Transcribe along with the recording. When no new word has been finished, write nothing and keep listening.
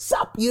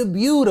you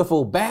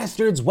beautiful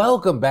bastards?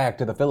 Welcome back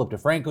to the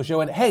DeFranco Show,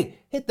 and hey,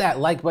 hit that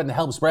like button to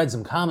help spread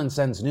some common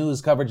sense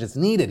news coverage that's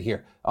needed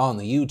here on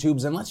the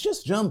YouTubes, and let's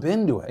just jump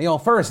into it.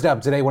 First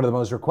up today, one of the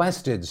most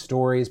requested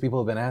stories. People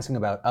have been asking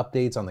about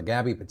updates on the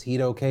Gabby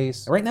Petito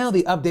case. Right now,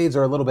 the updates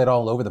are a little bit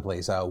all over the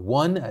place.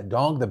 One,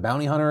 Dog the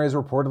bounty hunter is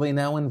reportedly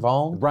now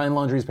involved. Brian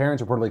Laundrie's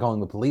parents reportedly calling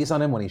the police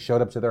on him when he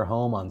showed up to their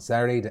home on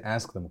Saturday to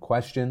ask them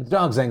questions. The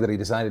dog saying that he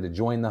decided to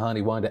join the hunt.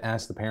 He wanted to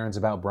ask the parents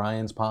about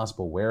Brian's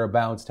possible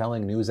whereabouts,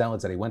 telling news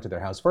outlets that he went to their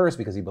house first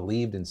because he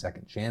believed in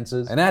second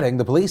chances, and adding,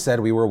 the police said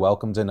we were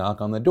welcome to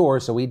knock on the door,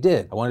 so we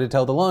did. I wanted to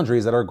tell the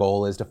Laundries that our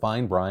goal is to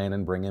find Brian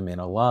and bring him in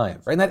alive.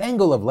 Right, and that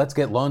angle of let's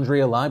get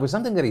Laundrie alive was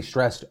something that he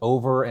stressed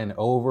over and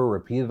over,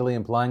 repeatedly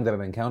implying that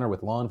an encounter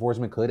with law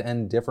enforcement could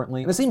end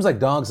differently. And it seems like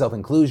Dog's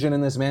self-inclusion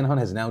in this manhunt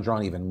has now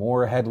drawn even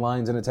more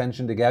headlines and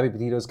attention to Gabby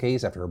Petito's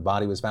case after her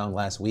body was found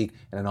last week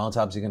and an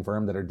autopsy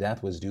confirmed that her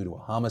death was due to a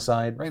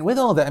homicide. Right, and with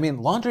all that,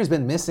 Laundrie's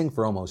been missing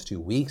for almost 2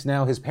 weeks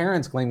now. His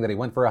parents claim that he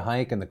went for a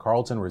hike in the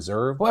Carlton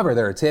Reserve. However,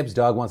 there are tips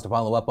Dog wants to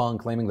follow up on,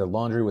 claiming that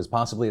Laundrie was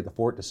possibly at the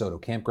Fort DeSoto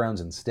campgrounds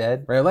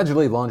instead. Right,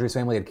 allegedly, Laundrie's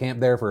family had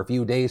camped there for a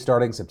few days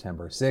starting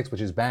September 6th,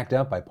 which is backed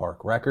up by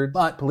park records.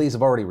 But police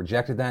have already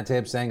rejected that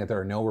tip, saying that there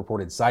are no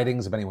reported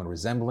sightings of anyone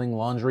resembling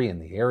Laundrie in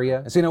the area.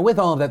 And so, with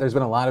all of that, there's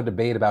been a lot of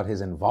debate about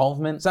his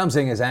involvement. Some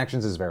saying his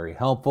actions is very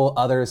helpful,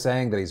 others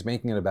saying that he's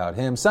making it about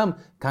him, some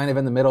kind of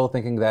in the middle,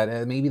 thinking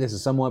that maybe this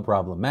is somewhat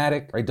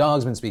problematic. Right,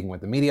 Dog's been speaking with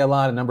the media a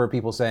lot, a number of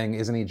people saying,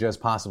 isn't he just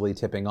possibly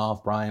tipping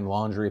off Brian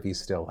Laundrie if he's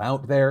still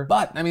out there?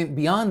 But,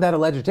 beyond that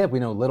alleged tip, we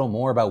know little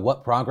more about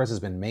what progress has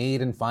been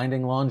made in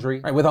finding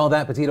Laundrie. Right, with all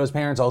that, Petito's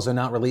parents also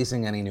not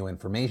releasing any new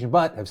information,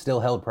 but have still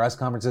held press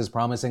conferences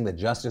promising that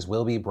justice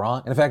will be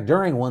brought. In fact,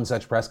 during one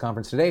such press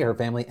conference today, her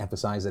family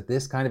emphasized that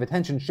this kind of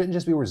attention shouldn't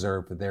just be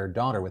reserved for their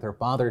daughter, with her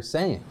father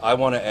saying, I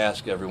want to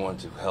ask everyone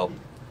to help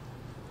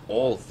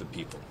all of the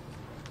people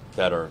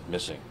that are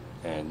missing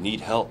and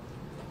need help.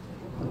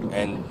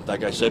 And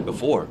like I said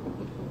before,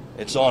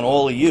 it's on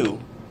all of you,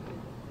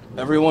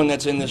 everyone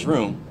that's in this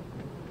room,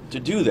 to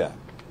do that.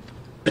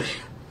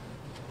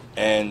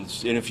 And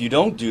if you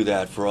don't do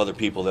that for other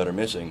people that are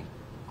missing,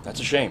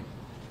 that's a shame.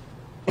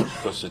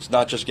 Because it's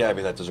not just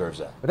Gabby that deserves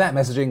that. With that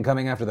messaging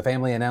coming after the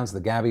family announced the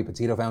Gabby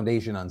Petito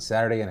Foundation on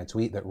Saturday in a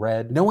tweet that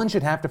read, no one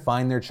should have to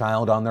find their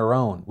child on their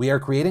own. We are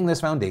creating this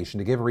foundation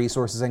to give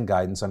resources and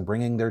guidance on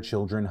bringing their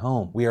children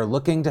home. We are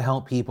looking to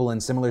help people in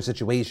similar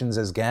situations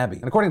as Gabby.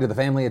 And according to the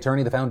family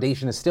attorney, the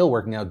foundation is still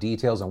working out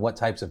details on what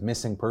types of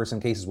missing person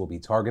cases will be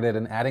targeted,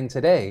 and adding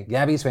today,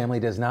 Gabby's family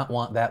does not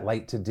want that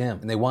light to dim,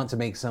 and they want to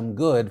make some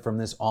good from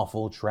this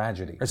awful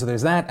tragedy. So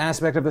there's that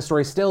aspect of the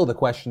story. Still the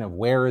question of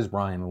where is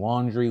Brian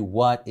Laundrie?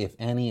 What, if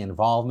any,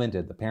 involvement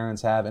did the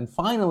parents have? And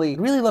finally, I'd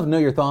really love to know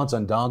your thoughts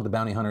on Dog the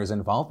bounty hunter's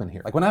involvement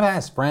here. Like, when I've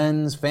asked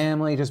friends,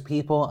 family, just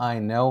people I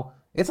know,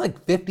 it's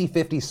like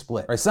 50-50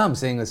 split. Or some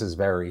seeing this as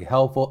very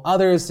helpful,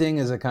 others seeing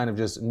as a kind of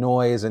just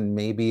noise and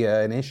maybe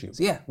an issue.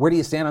 So yeah, where do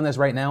you stand on this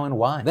right now and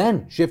why?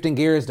 Then, shifting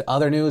gears to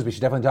other news, we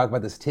should definitely talk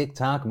about this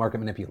TikTok market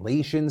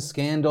manipulation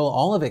scandal,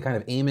 all of it kind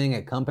of aiming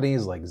at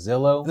companies like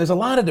Zillow. There's a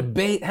lot of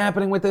debate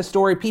happening with this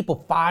story,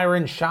 people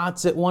firing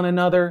shots at one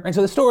another. And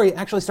so the story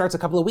actually starts a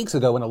couple of weeks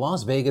ago when a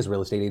Las Vegas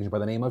real estate agent by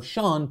the name of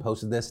Sean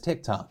posted this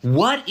TikTok.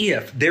 What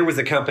if there was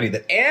a company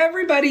that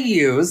everybody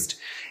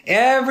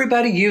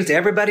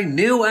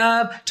knew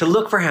of to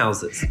look for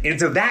houses? And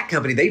so that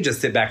company, they just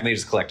sit back and they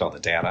just collect all the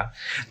data.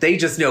 They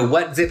just know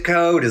what zip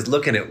code is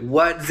looking at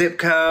what zip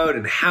code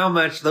and how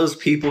much those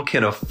people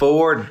can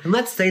afford. And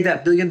let's say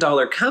that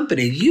billion-dollar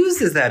company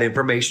uses that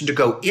information to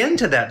go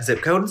into that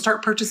zip code and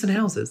start purchasing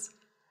houses.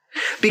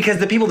 Because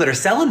the people that are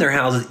selling their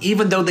houses,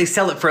 even though they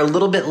sell it for a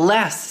little bit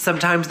less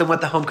sometimes than what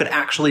the home could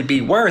actually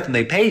be worth, and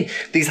they pay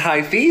these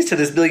high fees to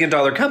this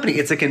billion-dollar company,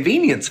 it's a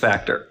convenience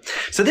factor.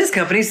 So this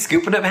company's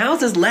scooping up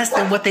houses less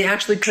than what they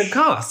actually could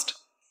cost.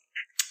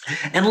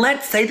 And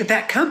let's say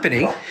that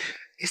company,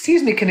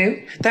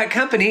 that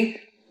company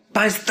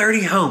buys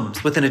 30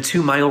 homes within a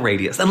 2-mile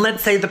radius. And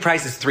let's say the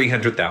price is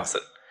 $300,000.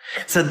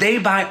 So they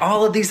buy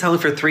all of these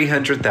homes for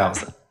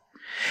 $300,000.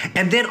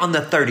 And then on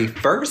the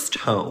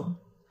 31st home,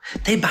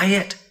 they buy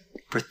it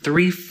for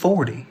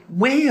 $340,000.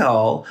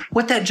 Well,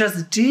 what that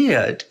just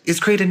did is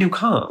create a new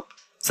comp.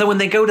 So when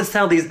they go to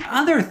sell these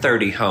other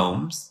 30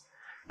 homes,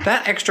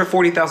 that extra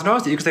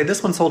 $40,000 that you could say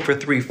this one sold for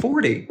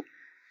 $340,000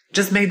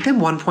 just made them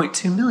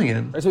 $1.2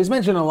 million. So he's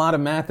mentioned a lot of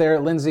math there.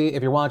 Lindsay,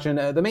 if you're watching,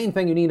 the main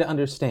thing you need to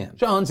understand.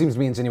 Sean seems to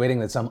be insinuating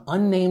that some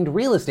unnamed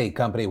real estate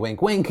company,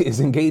 wink wink,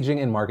 is engaging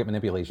in market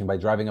manipulation by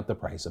driving up the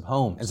price of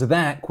homes. And so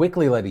that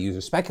quickly led to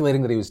users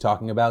speculating that he was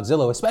talking about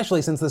Zillow,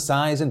 especially since the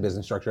size and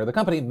business structure of the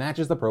company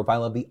matches the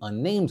profile of the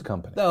unnamed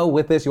company. Though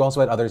with this, you also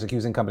had others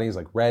accusing companies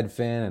like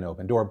Redfin and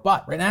Opendoor.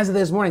 But right as of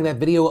this morning, that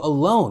video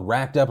alone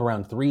racked up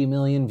around 3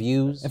 million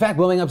views. In fact,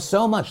 blowing up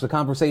so much, the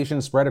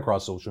conversation spread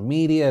across social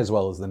media as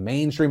well as the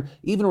mainstream stream,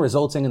 even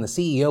resulting in the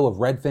CEO of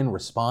Redfin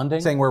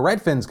responding, saying where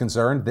Redfin's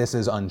concerned, this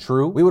is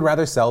untrue. We would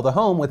rather sell the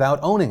home without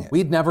owning it.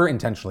 We'd never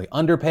intentionally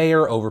underpay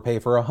or overpay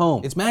for a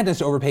home. It's madness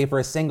to overpay for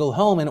a single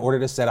home in order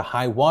to set a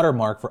high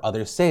watermark for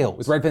other sales.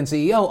 With Redfin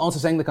CEO also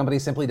saying the company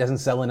simply doesn't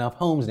sell enough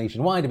homes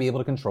nationwide to be able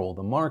to control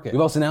the market.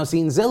 We've also now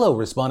seen Zillow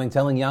responding,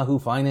 telling Yahoo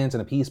Finance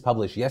in a piece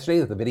published yesterday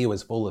that the video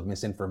is full of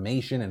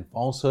misinformation and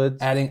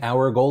falsehoods, adding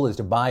our goal is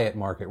to buy at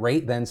market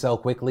rate, then sell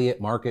quickly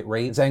at market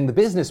rate, saying the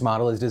business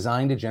model is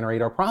designed to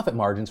generate our profit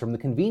margins from the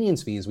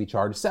convenience fees we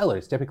charge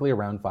sellers, typically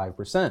around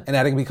 5%. And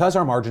adding because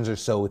our margins are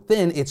so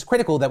thin, it's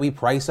critical that we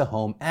price a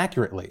home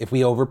accurately. If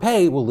we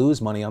overpay, we'll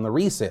lose money on the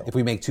resale. If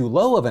we make too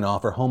low of an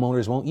offer,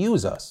 homeowners won't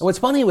use us. And what's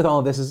funny with all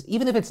of this is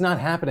even if it's not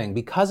happening,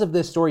 because of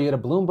this story, you had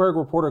a Bloomberg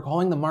reporter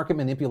calling the market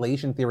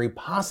manipulation theory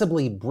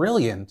possibly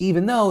brilliant,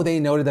 even though they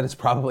noted that it's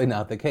probably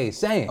not the case,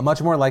 saying a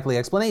much more likely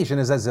explanation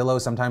is that Zillow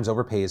sometimes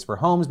overpays for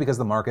homes because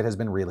the market has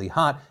been really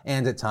hot,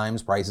 and at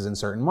times prices in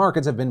certain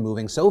markets have been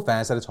moving so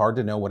fast that it's hard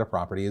to know what a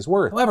property is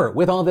worth. However,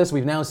 with all this,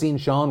 we've now seen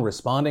Sean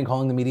responding,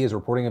 calling the media's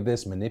reporting of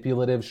this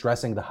manipulative,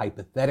 stressing the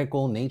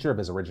hypothetical nature of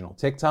his original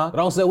TikTok. But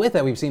also with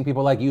that, we've seen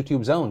people like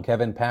YouTube's own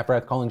Kevin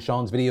Paffrath calling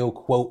Sean's video,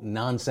 quote,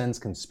 nonsense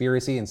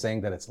conspiracy, and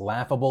saying that it's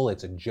laughable,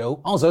 it's a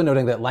joke. Also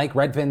noting that like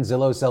Redfin,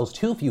 Zillow sells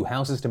too few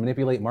houses to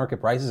manipulate market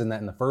prices, and that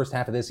in the first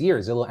half of this year,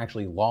 Zillow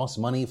actually lost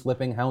money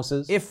flipping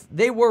houses. If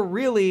they were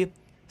really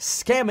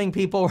scamming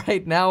people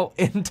right now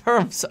in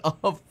terms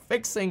of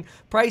fixing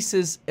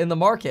prices in the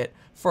market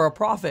for a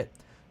profit,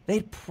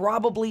 they'd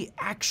probably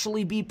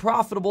actually be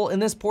profitable in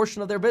this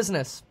portion of their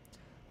business.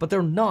 But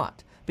they're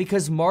not,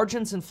 because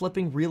margins in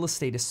flipping real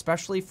estate,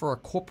 especially for a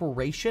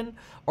corporation,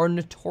 are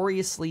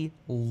notoriously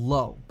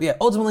low. But yeah,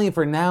 ultimately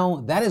for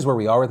now, that is where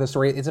we are with this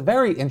story. It's a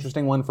very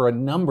interesting one for a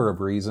number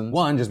of reasons.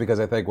 One, just because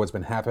I think what's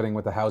been happening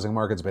with the housing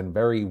market's been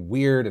very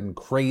weird and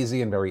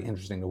crazy and very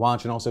interesting to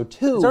watch. And also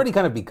two, it's already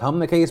kind of become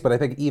the case, but I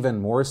think even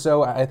more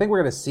so, I think we're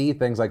gonna see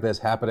things like this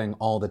happening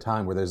all the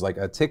time, where there's like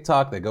a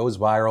TikTok that goes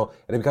viral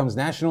and it becomes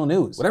national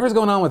news. Whatever's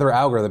going on with her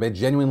algorithm, it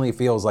genuinely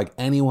feels like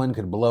anyone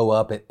could blow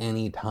up at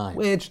any time,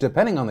 which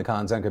depending on the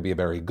content could be a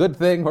very good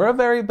thing or a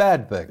very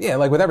bad thing. Yeah,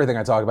 like with everything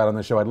I talk about on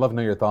this show, I'd love to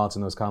know your thoughts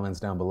in those comments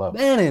down below.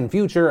 Then in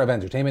future of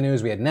entertainment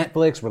news, we had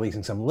Netflix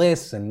releasing some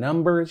lists and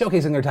numbers,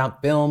 showcasing their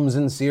top films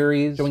and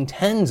series, showing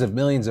tens of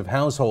millions of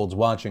households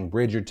watching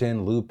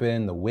Bridgerton,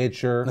 Lupin, The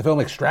Witcher. The film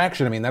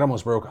Extraction, I mean, that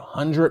almost broke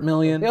 100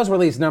 million. They also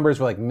released numbers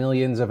for like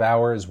millions of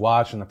hours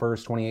watched in the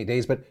first 28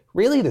 days, but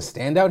really the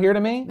standout here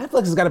to me,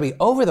 Netflix has got to be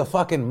over the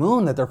fucking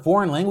moon that their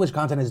foreign language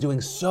content is doing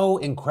so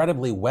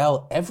incredibly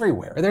well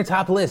everywhere. Their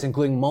top list,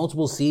 including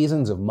multiple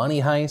seasons of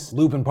Money Heist,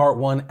 Lupin Part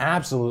 1,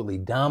 absolutely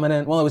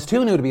dominant. While it was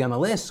too new to be on the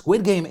list,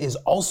 Squid Game is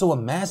also a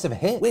massive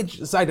hit.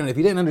 Which, side note, if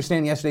you didn't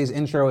understand yesterday's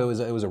intro, it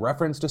was a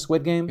reference to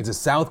Squid Game. It's a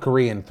South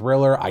Korean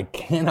thriller. I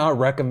cannot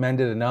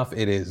recommend it enough.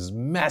 It is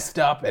messed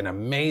up and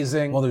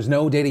amazing. While there's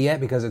no data yet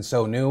because it's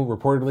so new,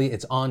 reportedly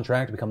it's on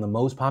track to become the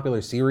most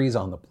popular series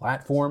on the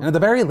platform. And at the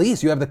very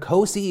least, you have the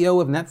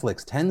co-CEO of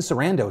Netflix, Ten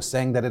Sarando,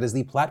 saying that it is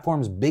the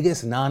platform's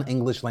biggest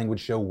non-English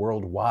language show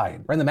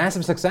worldwide. And the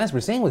massive success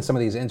we're seeing with some of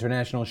these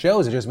international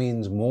shows, it just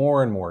means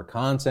more and more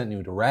content,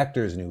 new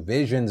directors, new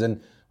visions,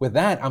 and with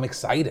that, I'm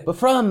excited. But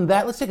from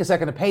that, let's take a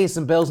second to pay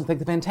some bills and thank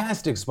the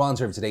fantastic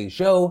sponsor of today's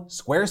show,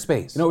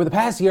 Squarespace. You know, over the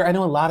past year, I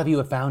know a lot of you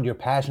have found your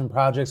passion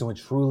projects and what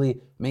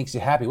truly makes you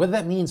happy. Whether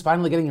that means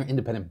finally getting your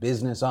independent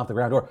business off the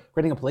ground or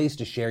creating a place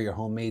to share your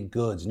homemade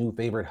goods, new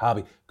favorite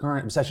hobby,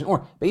 current obsession,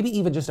 or maybe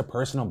even just a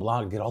personal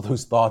blog to get all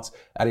those thoughts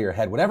out of your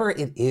head. Whatever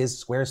it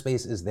is,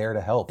 Squarespace is there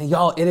to help. And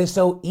y'all, it is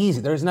so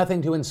easy. There's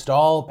nothing to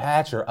install,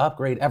 patch, or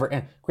upgrade ever.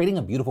 And creating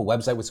a beautiful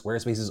website with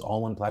Squarespace's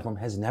all-in platform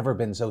has never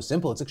been so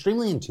simple. It's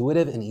extremely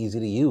intuitive and easy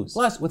to use.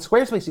 Plus, with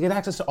Squarespace, you get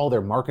access to all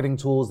their marketing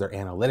tools, their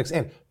analytics,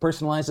 and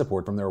personalized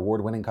support from their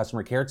award-winning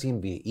customer care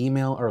team via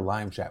email or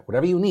live chat.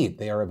 Whatever you need,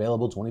 they are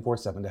available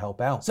 24/7 to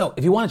help out. So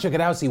if you want to check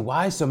it out, see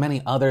why so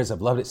many others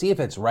have loved it, see if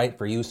it's right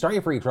for you, start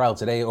your free trial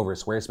today over at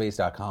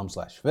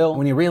squarespace.com/Phil.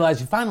 When you realize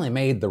you finally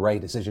made the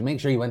right decision, make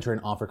sure you enter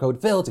an offer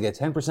code Phil to get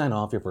 10%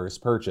 off your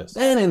first purchase.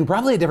 Then in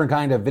probably a different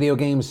kind of video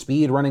game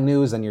speed running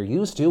news than you're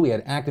used to, we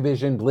had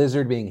Activision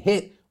Blizzard being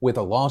hit with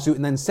a lawsuit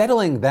and then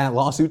settling that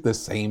lawsuit the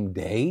same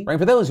day. Right,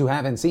 for those who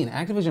haven't seen,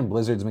 Activision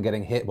Blizzard's been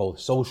getting hit both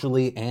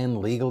socially and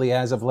legally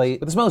as of late.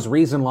 But this most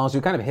recent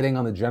lawsuit kind of hitting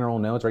on the general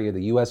notes, right? You have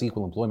the U.S.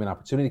 Equal Employment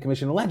Opportunity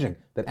Commission alleging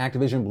that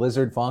Activision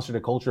Blizzard fostered a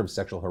culture of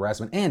sexual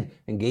harassment and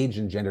engaged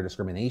in gender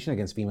discrimination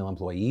against female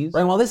employees. Right,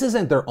 and while this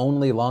isn't their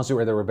only lawsuit,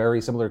 where there were very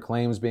similar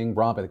claims being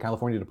brought by the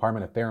California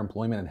Department of Fair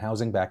Employment and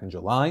Housing back in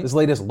July, this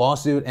latest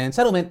lawsuit and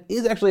settlement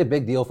is actually a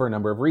big deal for a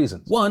number of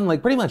reasons. One,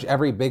 like pretty much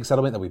every big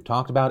settlement that we've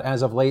talked about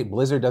as of late,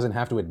 Blizzard Blizzard doesn't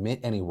have to admit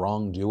any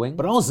wrongdoing.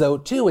 But also,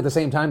 too, at the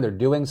same time, they're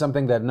doing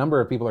something that a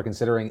number of people are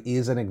considering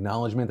is an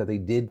acknowledgement that they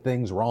did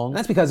things wrong. And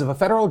that's because if a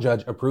federal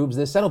judge approves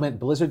this settlement,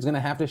 Blizzard's going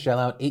to have to shell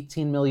out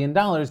 $18 million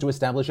to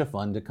establish a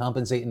fund to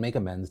compensate and make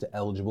amends to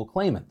eligible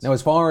claimants. Now,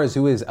 as far as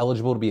who is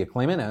eligible to be a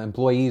claimant,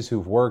 employees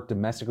who've worked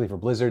domestically for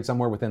Blizzard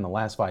somewhere within the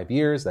last 5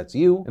 years, that's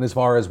you. And as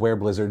far as where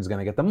Blizzard's going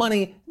to get the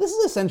money, this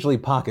is essentially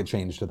pocket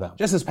change to them.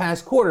 Just this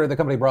past quarter, the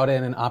company brought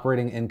in an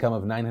operating income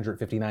of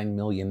 $959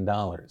 million.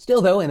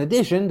 Still though, in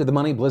addition to the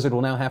money, Blizzard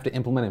will now have to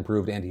implement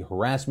improved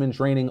anti-harassment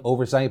training,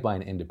 oversight by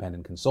an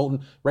independent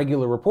consultant,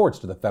 regular reports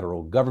to the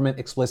federal government,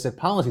 explicit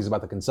policies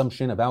about the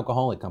consumption of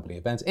alcohol at company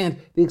events, and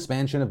the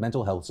expansion of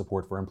mental health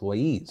support for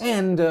employees.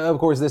 And of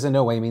course, this in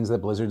no way means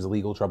that Blizzard's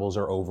legal troubles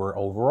are over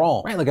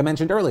overall. Right, like I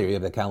mentioned earlier, you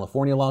have the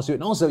California lawsuit,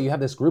 and also you have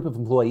this group of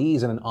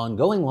employees in an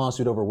ongoing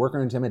lawsuit over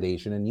worker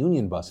intimidation and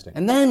union busting.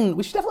 And then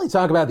we should definitely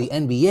talk about the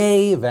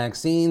NBA,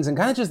 vaccines, and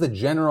kind of just the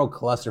general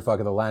clusterfuck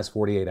of the last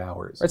 48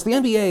 hours. Right, so the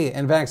NBA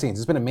and vaccines,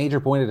 it's been a major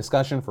point of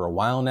discussion for a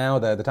while now.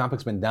 The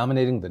topic's been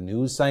dominating the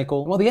news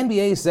cycle. And while the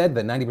NBA said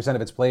that 90%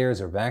 of its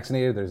players are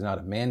vaccinated, there's not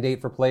a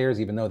mandate for players,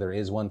 even though there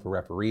is one for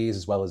referees,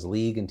 as well as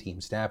league and team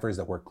staffers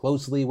that work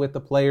closely with the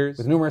players.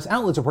 With numerous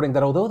outlets reporting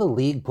that although the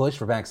league pushed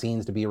for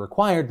vaccines to be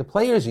required, the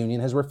players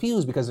union has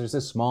refused because there's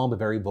this small but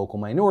very vocal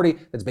minority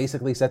that's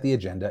basically set the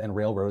agenda and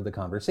railroaded the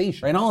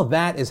conversation. Right, and all of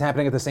that is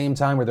happening at the same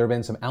time where there have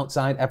been some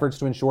outside efforts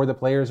to ensure that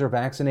players are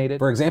vaccinated.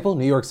 For example,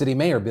 New York City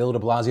Mayor Bill de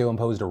Blasio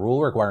imposed a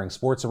rule requiring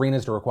sports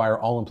arenas to require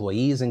all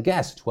employees and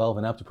guests 12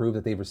 and up to prove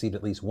that they've received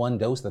at least one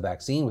dose of the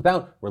vaccine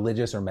without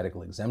religious or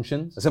medical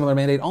exemptions. A similar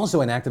mandate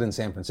also enacted in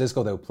San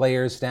Francisco, though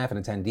players, staff,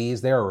 and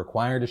attendees there are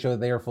required to show that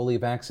they are fully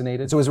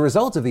vaccinated. So as a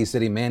result of these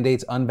city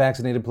mandates,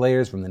 unvaccinated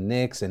players from the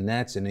Knicks and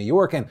Nets in New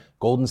York and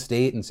Golden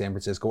State and San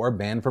Francisco are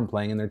banned from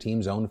playing in their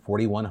team's own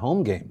 41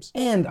 home games.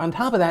 And on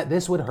top of that,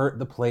 this would hurt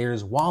the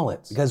players'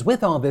 wallets. Because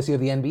with all of this, you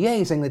have the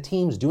NBA saying that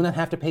teams do not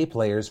have to pay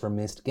players for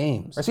missed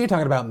games. Right, so you're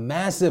talking about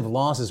massive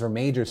losses for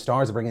major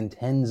stars that bring in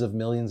tens of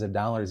millions of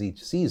dollars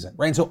each season.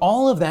 Right, and so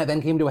all of that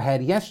then came to a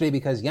head yesterday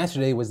because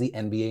yesterday was the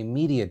NBA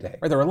Media Day.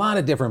 Right, there were a lot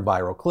of different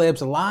viral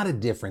clips, a lot of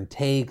different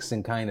takes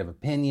and kind of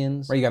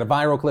opinions. Right, you got a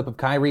viral clip of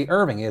Kyrie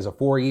Irving. He has a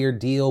 4-year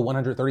deal,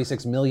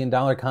 $136 million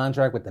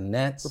contract with the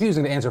Nets,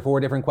 refusing to answer 4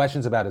 different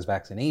questions about his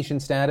vaccination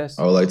status.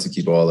 I would like to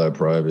keep all that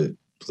private.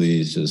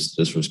 Please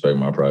just respect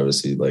my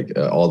privacy. Like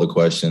all the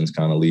questions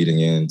kind of leading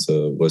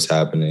into what's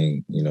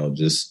happening,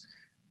 just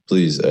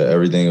please,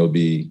 everything will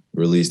be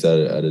released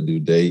at a due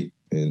date.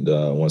 And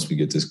once we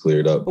get this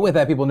cleared up. But with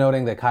that, people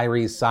noting that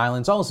Kyrie's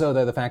silence, also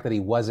the fact that he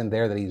wasn't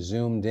there, that he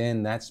zoomed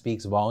in, that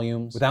speaks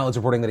volumes. With outlets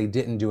reporting that he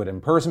didn't do it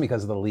in person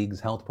because of the league's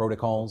health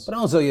protocols. But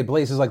also you had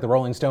places like the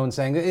Rolling Stone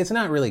saying that it's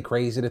not really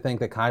crazy to think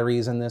that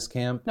Kyrie's in this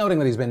camp, noting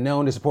that he's been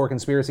known to support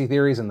conspiracy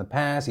theories in the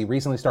past. He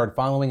recently started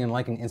following and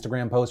liking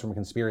Instagram posts from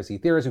conspiracy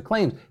theorists who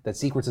claimed that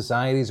secret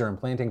societies are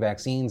implanting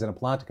vaccines in a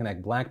plot to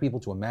connect black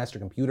people to a master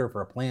computer for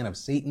a plan of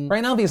Satan. Right,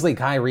 and obviously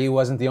Kyrie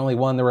wasn't the only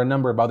one. There were a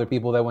number of other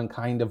people that went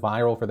kind of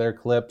viral for their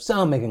clips,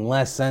 some making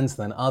less sense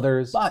than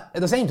others. But at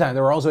the same time,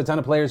 there were also a ton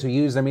of players who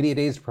used their media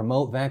days to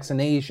promote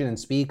vaccination and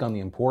speak on the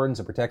importance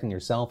of protecting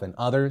yourself and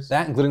others.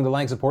 That including the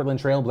likes of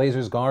Portland Trail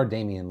Blazers guard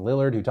Damian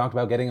Lillard, who talked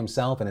about getting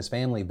himself and his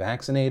family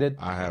vaccinated.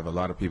 I have a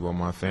lot of people in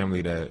my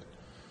family that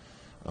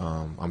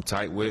I'm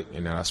tight with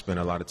and that I spend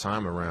a lot of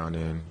time around,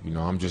 and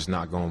I'm just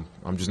not going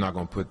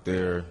to put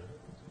their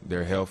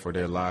health or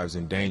their lives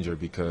in danger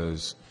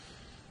because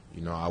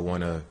I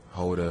want to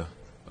hold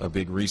a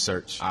big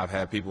research. I've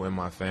had people in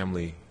my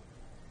family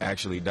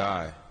actually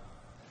die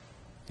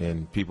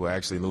and people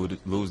actually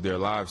lose their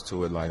lives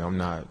to it. Like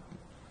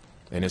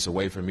and it's a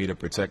way for me to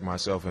protect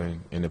myself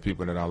and the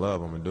people that I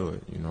love. I'm gonna do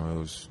it.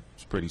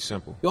 It's pretty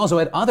simple. You also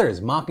had others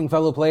mocking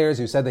fellow players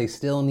who said they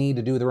still need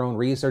to do their own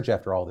research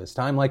after all this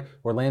time, like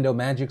Orlando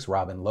Magic's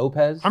Robin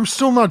Lopez. I'm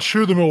still not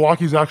sure the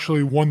Milwaukee's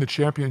actually won the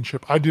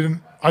championship. I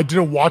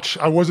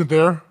wasn't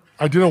there.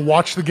 I didn't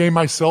watch the game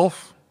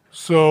myself.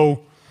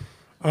 So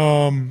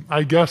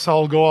I guess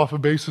I'll go off a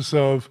basis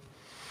of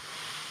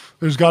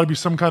there's got to be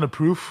some kind of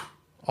proof.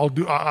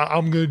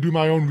 I'm going to do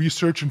my own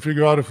research and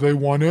figure out if they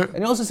won it. And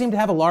you also seem to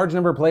have a large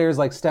number of players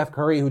like Steph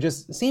Curry who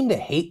just seem to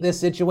hate this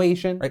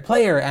situation. Right,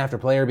 player after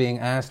player being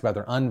asked about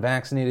their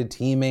unvaccinated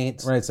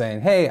teammates, right,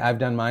 saying, hey, I've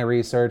done my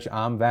research,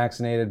 I'm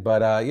vaccinated,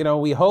 but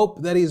we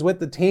hope that he's with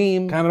the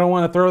team. Kind of don't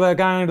want to throw that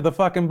guy under the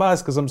fucking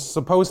bus because I'm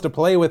supposed to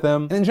play with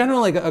him. And in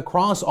general, like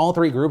across all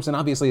 3 groups, and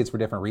obviously it's for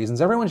different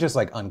reasons, everyone's just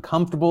like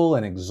uncomfortable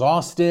and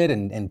exhausted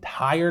and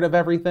tired of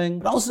everything.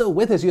 But also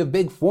with this, you have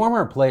big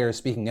former players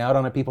speaking out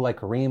on it, people like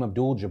Kareem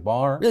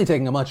Abdul-Jabbar, really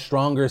taking a much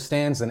stronger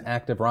stance than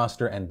active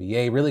roster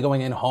NBA, really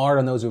going in hard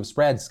on those who have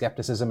spread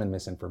skepticism and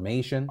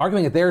misinformation,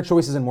 arguing that their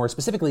choices and more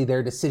specifically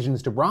their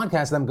decisions to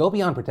broadcast them go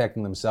beyond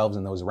protecting themselves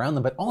and those around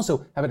them, but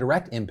also have a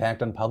direct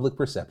impact on public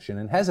perception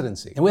and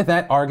hesitancy. And with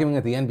that, arguing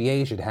that the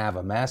NBA should have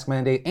a mask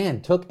mandate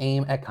and took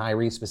aim at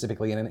Kyrie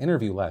specifically in an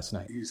interview last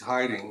night. He's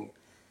hiding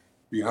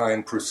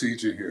behind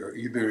procedure here.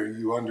 Either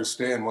you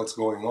understand what's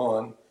going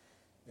on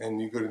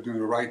and you're going to do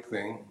the right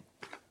thing,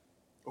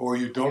 or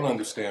you don't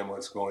understand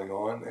what's going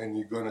on, and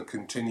you're going to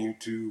continue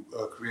to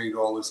create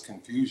all this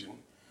confusion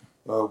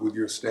with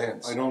your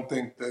stance. I don't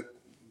think that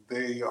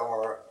they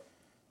are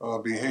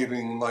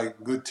behaving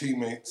like good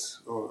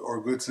teammates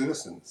or good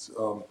citizens.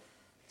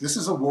 This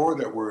is a war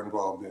that we're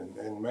involved in,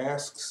 and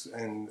masks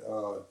and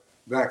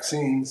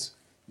vaccines,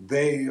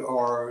 they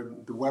are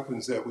the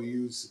weapons that we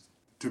use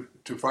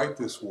to fight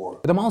this war.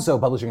 But I'm also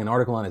publishing an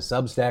article on his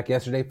Substack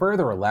yesterday,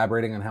 further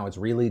elaborating on how it's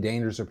really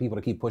dangerous for people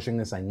to keep pushing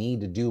this "I need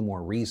to do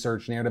more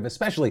research" narrative,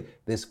 especially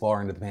this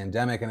far into the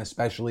pandemic and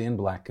especially in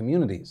Black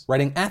communities.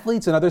 Writing,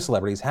 athletes and other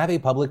celebrities have a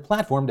public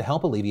platform to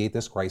help alleviate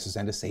this crisis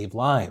and to save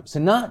lives. To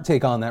not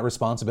take on that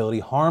responsibility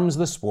harms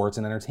the sports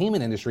and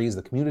entertainment industries,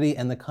 the community,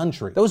 and the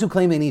country. Those who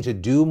claim they need to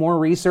do more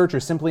research are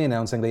simply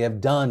announcing they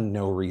have done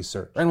no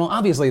research. And while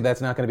obviously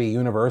that's not going to be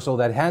universal,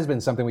 that has been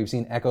something we've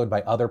seen echoed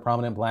by other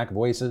prominent Black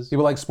voices.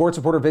 People like sports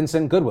reporter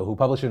Vincent Goodwill, who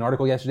published an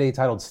article yesterday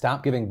titled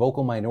 "Stop Giving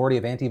Vocal Minority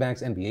of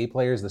Anti-Vax NBA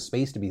Players the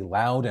Space to Be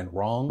Loud and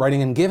Wrong," writing,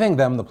 "In giving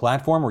them the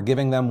platform or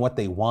giving them what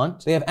they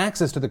want, they have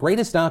access to the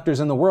greatest doctors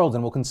in the world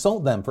and will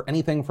consult them for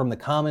anything from the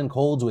common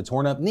cold to a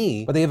torn-up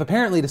knee, but they have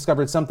apparently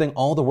discovered something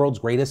all the world's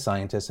greatest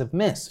scientists have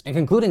missed." And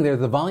concluding there,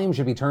 the volume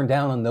should be turned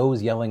down on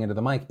those yelling into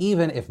the mic.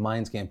 Even if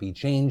minds can't be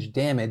changed,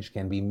 damage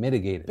can be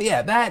mitigated. But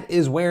yeah, that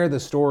is where the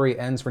story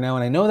ends for now,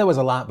 and I know that was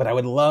a lot, but I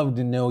would love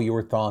to know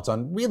your thoughts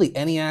on really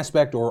any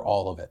aspect or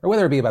all of it, or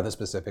whether it be about the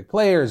specific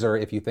players, or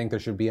if you think there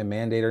should be a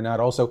mandate or not.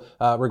 Also,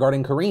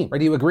 regarding Kareem, right?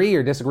 Do you agree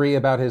or disagree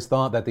about his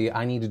thought that the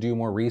 "I need to do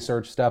more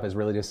research" stuff is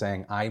really just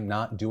saying, I'm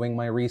not doing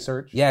my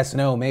research? Yes,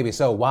 no, maybe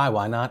so.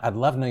 Why not? I'd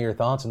love to know your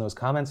thoughts in those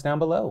comments down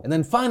below. And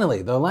then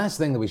finally, the last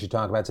thing that we should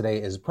talk about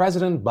today is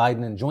President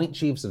Biden and Joint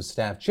Chiefs of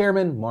Staff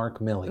Chairman Mark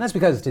Milley. And that's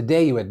because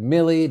today you had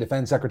Milley,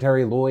 Defense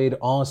Secretary Lloyd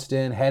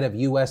Austin, Head of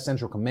U.S.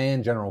 Central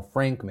Command General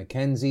Frank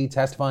McKenzie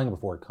testifying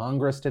before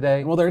Congress today.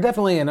 And while there are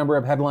definitely a number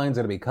of headlines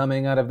that will be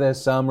coming out of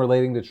this, some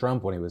relating to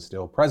Trump when he was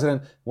still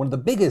president, one of the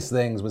biggest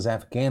things was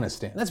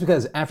Afghanistan. And that's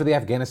because after the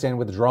Afghanistan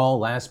withdrawal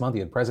last month,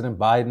 you had President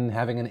Biden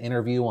having an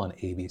interview on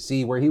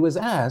ABC where he was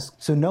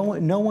asked, so no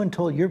one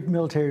told, your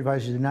military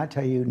advisors did not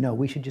tell you, no,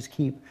 we should just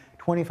keep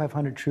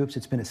 2,500 troops.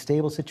 It's been a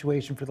stable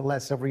situation for the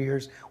last several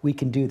years. We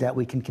can do that.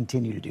 We can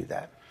continue to do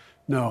that.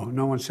 No,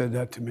 no one said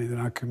that to me that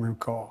I can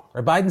recall.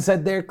 Or Biden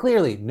said there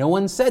clearly, no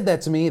one said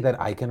that to me that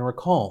I can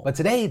recall. But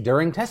today,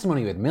 during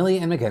testimony, you had Milley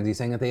and McKenzie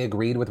saying that they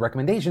agreed with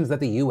recommendations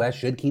that the U.S.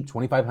 should keep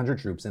 2,500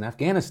 troops in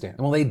Afghanistan.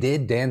 And while they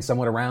did dance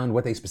somewhat around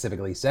what they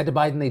specifically said to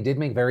Biden, they did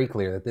make very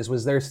clear that this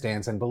was their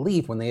stance and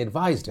belief when they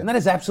advised him. And that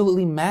is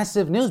absolutely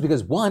massive news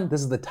because, one,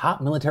 this is the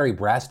top military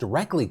brass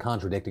directly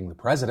contradicting the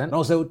president. And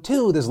also,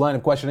 two, this line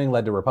of questioning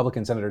led to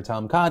Republican Senator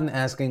Tom Cotton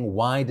asking,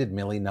 why did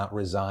Milley not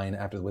resign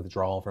after the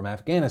withdrawal from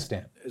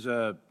Afghanistan? As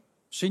a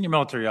senior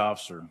military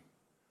officer,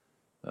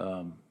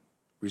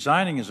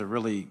 resigning is a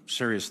really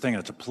serious thing,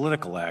 and it's a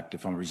political act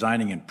if I'm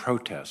resigning in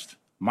protest.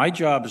 My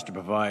job is to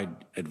provide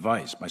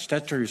advice. My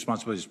statutory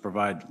responsibility is to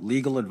provide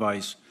legal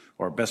advice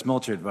or best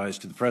military advice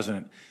to the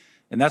president,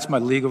 and that's my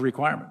legal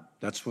requirement.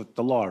 That's what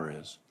the law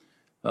is.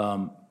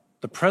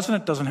 The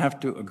president doesn't have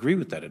to agree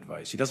with that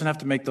advice. He doesn't have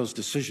to make those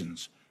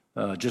decisions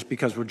just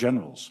because we're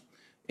generals.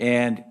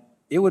 And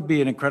it would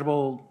be an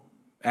incredible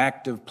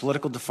act of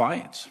political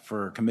defiance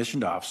for a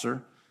commissioned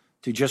officer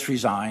to just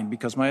resign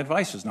because my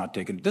advice is not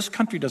taken. This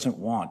country doesn't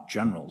want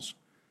generals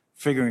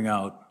figuring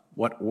out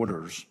what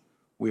orders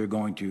we are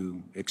going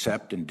to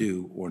accept and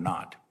do or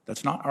not.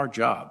 That's not our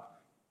job.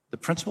 The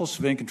principle of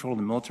civilian control in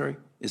the military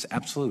is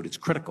absolute. It's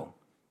critical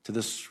to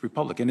this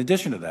republic. In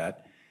addition to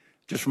that,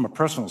 just from a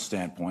personal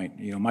standpoint,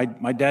 you know,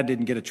 my dad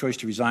didn't get a choice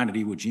to resign at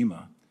Iwo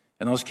Jima,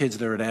 and those kids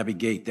that are at Abbey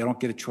Gate, they don't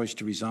get a choice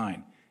to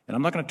resign. And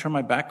I'm not going to turn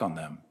my back on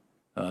them.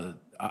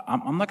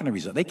 I'm not going to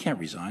resign. They can't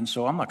resign,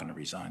 so I'm not going to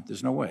resign.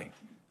 There's no way.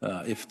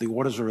 If the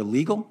orders are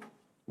illegal,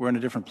 we're in a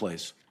different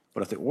place.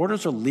 But if the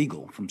orders are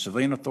legal from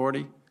civilian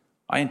authority,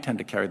 I intend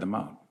to carry them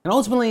out. And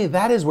ultimately,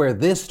 that is where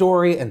this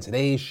story and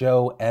today's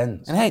show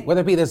ends. And hey,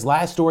 whether it be this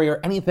last story or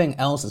anything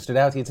else that stood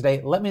out to you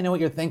today, let me know what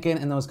you're thinking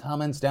in those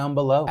comments down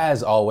below.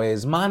 As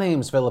always, my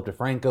name's Philip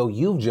DeFranco.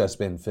 You've just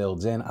been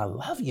filled in. I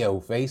love yo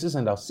faces,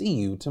 and I'll see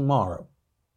you tomorrow.